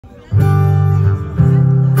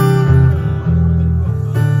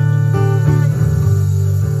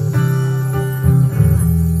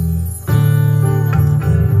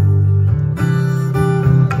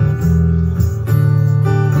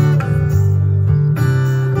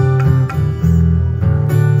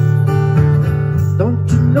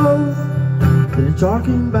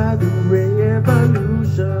talking about the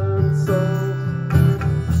revolution song.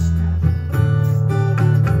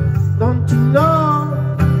 Don't you know?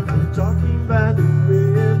 They're talking about the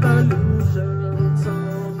revolution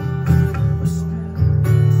song.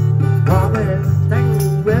 While they're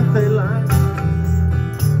standing with their lives,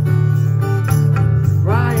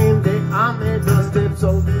 crying they on their doorsteps,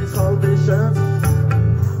 all these salvations,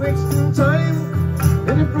 wasting time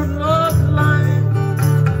in the front of the line,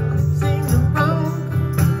 sitting around,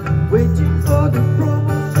 waiting for the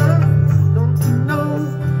promotion. Don't you know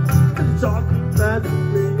that they're talking about the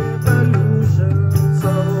revolution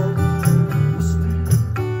song?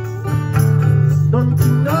 Don't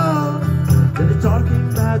you know that they're talking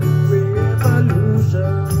about the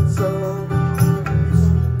revolution song?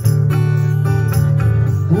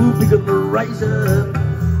 Who be gonna rise up?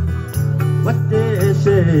 What they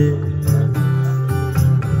say?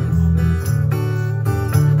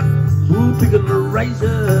 Who be gonna rise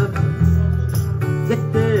up? What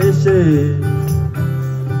they say?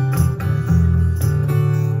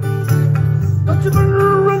 Don't you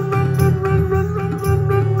better run, run, run, run, run, run, run,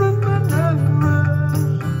 run, run, run, run, run.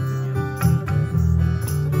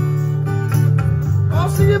 Oh,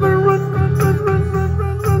 see you better run, run, run, run, run,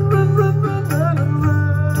 run, run, run, run, run, run,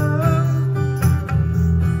 run.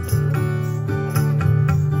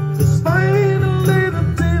 It's finally the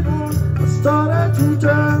table started to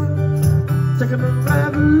turn, taking a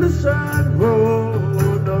revolution, oh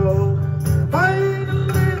no.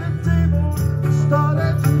 Finally the table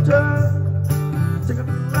started to turn, taking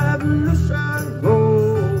a revolution,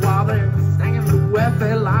 oh, while they're hanging the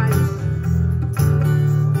welfare lines,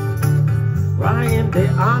 crying they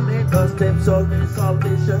on their doorsteps, all their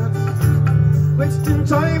salvations, wasting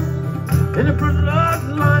time in the front of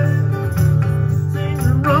the line,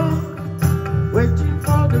 singing wrong, waiting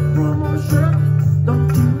for the promotion.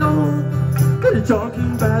 Don't you know that they're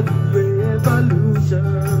talking about the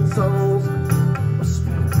revolution songs?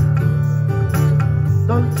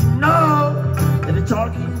 Don't you know that they're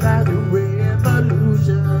talking about the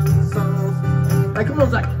revolution songs? Hey, come on,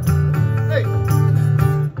 Zach. Hey.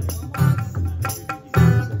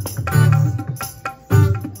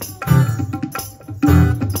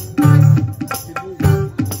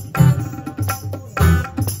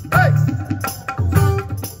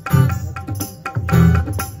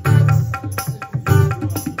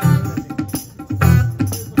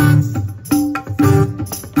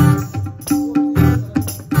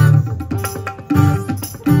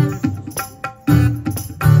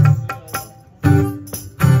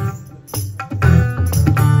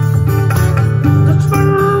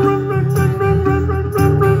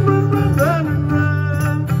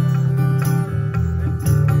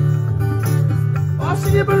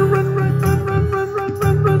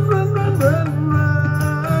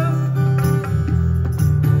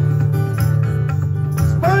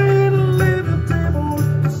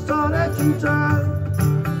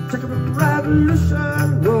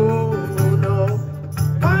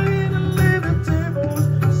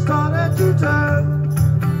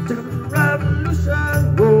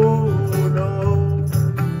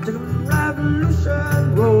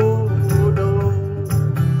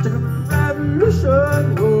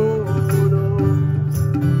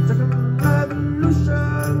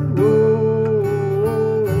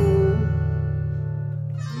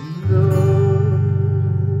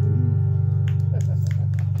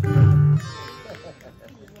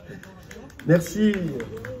 Merci.